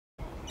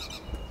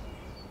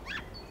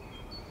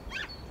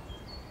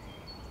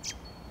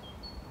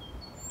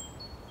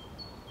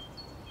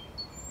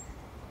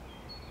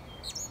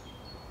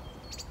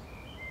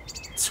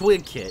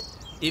Twigkit,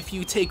 if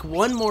you take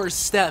one more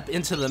step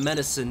into the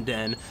medicine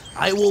den,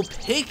 I will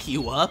pick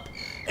you up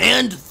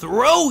and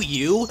throw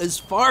you as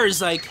far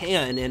as I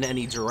can in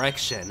any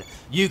direction.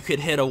 You could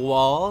hit a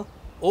wall,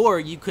 or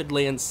you could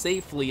land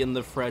safely in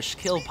the fresh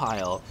kill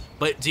pile.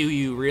 But do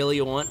you really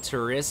want to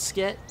risk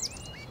it?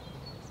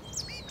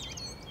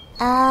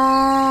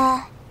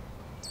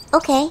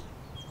 Okay.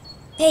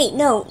 Hey,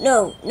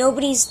 no,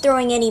 nobody's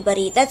throwing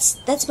anybody.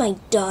 That's my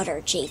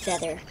daughter,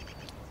 Jayfeather.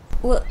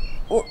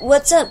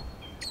 What's up,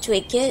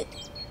 Twigkit?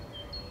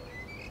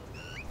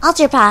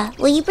 Alderpaw,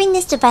 will you bring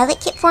this to Violet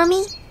Kit for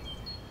me?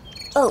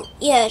 Oh,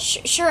 yeah,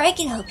 sure, I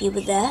can help you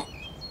with that.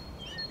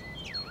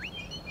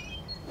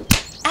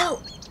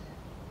 Ow!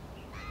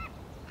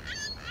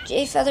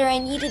 Jayfeather, I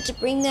needed to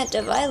bring that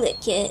to Violet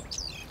Kit.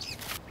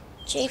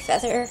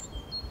 Jayfeather.